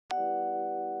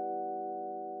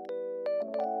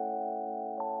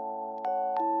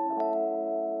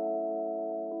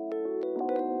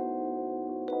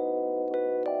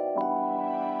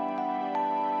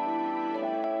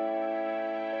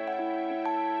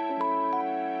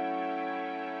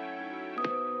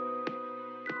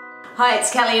Hi,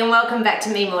 it's Kelly and welcome back to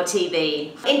MEMORE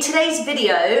TV. In today's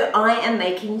video, I am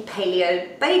making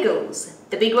paleo bagels.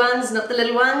 The big ones, not the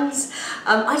little ones.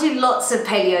 I do lots of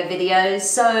paleo videos,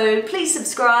 so please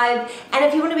subscribe. And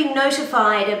if you want to be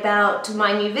notified about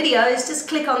my new videos, just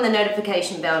click on the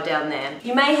notification bell down there.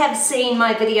 You may have seen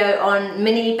my video on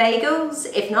mini bagels.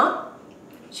 If not,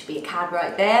 should be a card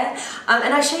right there.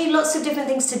 And I show you lots of different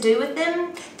things to do with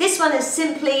them. This one is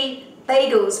simply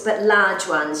bagels, but large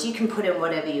ones. You can put in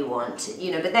whatever you want,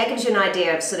 but that gives you an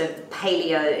idea of sort of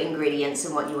paleo ingredients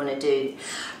and what you want to do.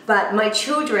 But my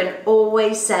children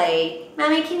always say,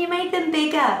 "Mommy, can you make them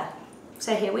bigger?"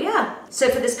 So here we are. So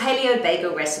for this paleo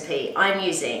bagel recipe, I'm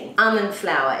using almond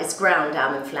flour, it's ground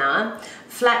almond flour,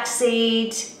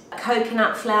 flaxseed,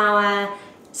 coconut flour,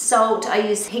 salt, I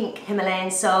use pink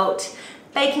Himalayan salt,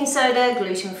 baking soda,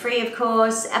 gluten-free of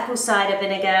course, apple cider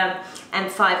vinegar,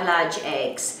 and 5 large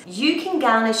eggs. You can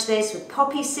garnish this with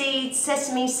poppy seeds,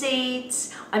 sesame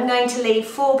seeds. I'm going to leave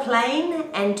 4 plain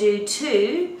and do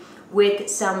 2 with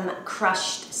some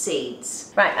crushed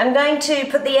seeds. Right, I'm going to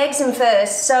put the eggs in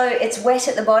first so it's wet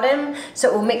at the bottom so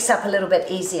it will mix up a little bit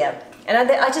easier. And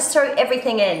I just throw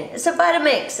everything in. It's a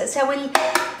Vitamix, that's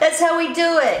how we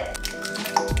do it.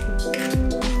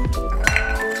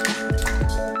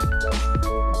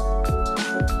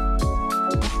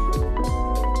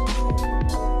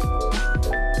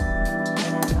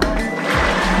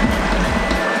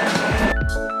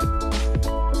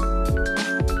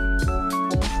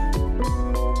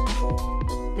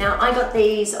 Now I got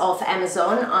these off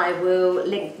Amazon. I will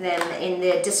link them in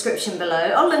the description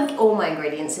below. I'll link all my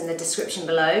ingredients in the description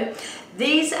below.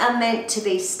 These are meant to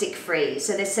be stick free,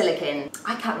 so they're silicone.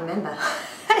 I can't remember.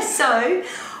 So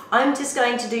I'm just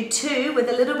going to do 2 with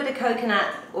a little bit of coconut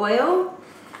oil,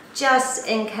 just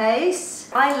in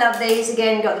case. I love these,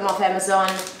 again, got them off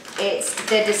Amazon.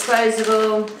 They're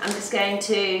disposable. I'm just going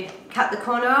to cut the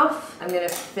corner off. I'm going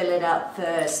to fill it up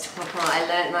first.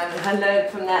 I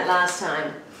learned from that last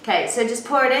time. Okay, so just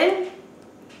pour it in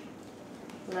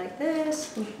like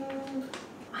this.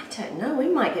 I don't know, we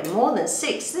might get more than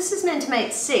 6. This is meant to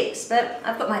make 6, but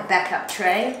I've got my backup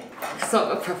tray because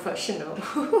I'm a professional.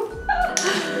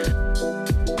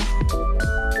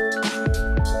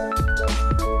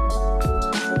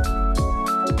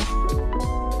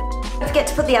 Don't forget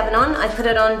to put the oven on. I put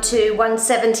it on to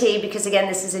 170 because again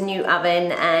this is a new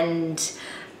oven and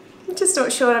I'm just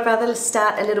not sure. I'd rather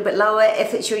start a little bit lower.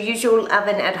 If it's your usual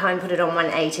oven at home, put it on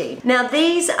 180. Now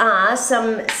these are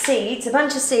some seeds, a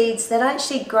bunch of seeds that I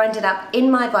actually grinded up in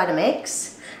my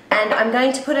Vitamix, and I'm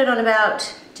going to put it on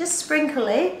about, just sprinkle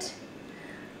it,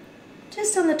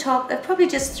 just on the top, probably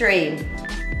just 3.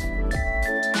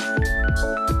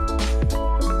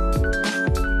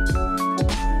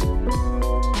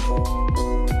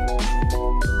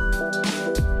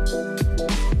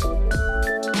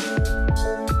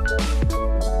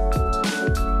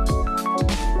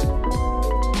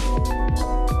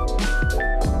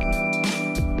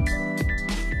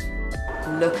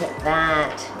 Look at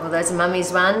that. Well, those are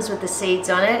Mummy's ones with the seeds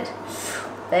on it.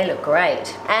 They look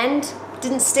great. And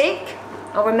didn't stick.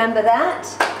 I'll remember that.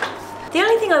 The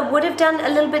only thing I would have done a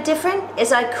little bit different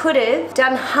is I could have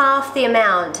done half the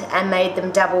amount and made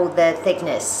them double the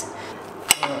thickness.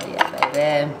 Oh yeah,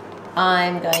 baby.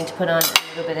 I'm going to put on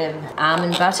a little bit of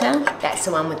almond butter. That's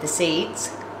the one with the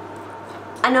seeds.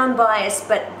 I know I'm biased,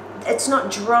 but it's not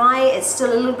dry. It's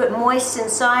still a little bit moist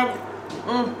inside.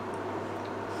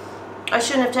 I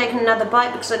shouldn't have taken another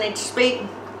bite because I need to speak.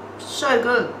 So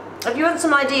good. If you want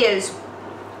some ideas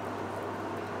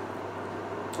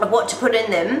of what to put in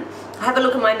them, have a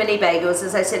look at my mini bagels,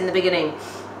 as I said in the beginning,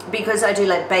 because I do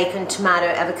like bacon, tomato,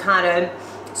 avocado,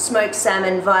 smoked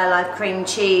salmon, Violife cream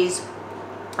cheese,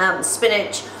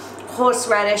 spinach,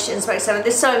 horseradish, and smoked salmon.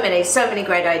 There's so many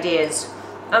great ideas.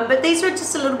 But these are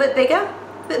just a little bit bigger.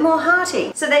 Bit more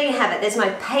hearty. So there you have it. There's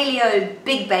my paleo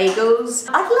big bagels.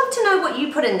 I'd love to know what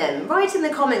you put in them. Write in the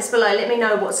comments below. Let me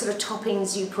know what sort of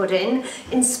toppings you put in.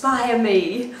 Inspire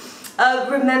me.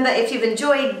 Remember, if you've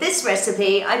enjoyed this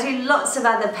recipe, I do lots of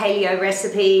other paleo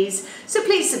recipes. So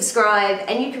please subscribe,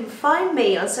 and you can find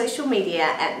me on social media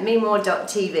at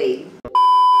memore.tv.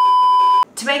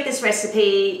 To make this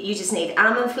recipe, you just need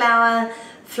almond flour,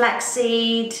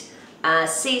 flaxseed,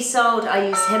 sea salt. I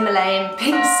use Himalayan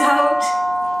pink salt.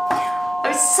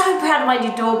 I'm so proud of my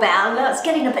new doorbell. Now it's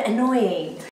getting a bit annoying.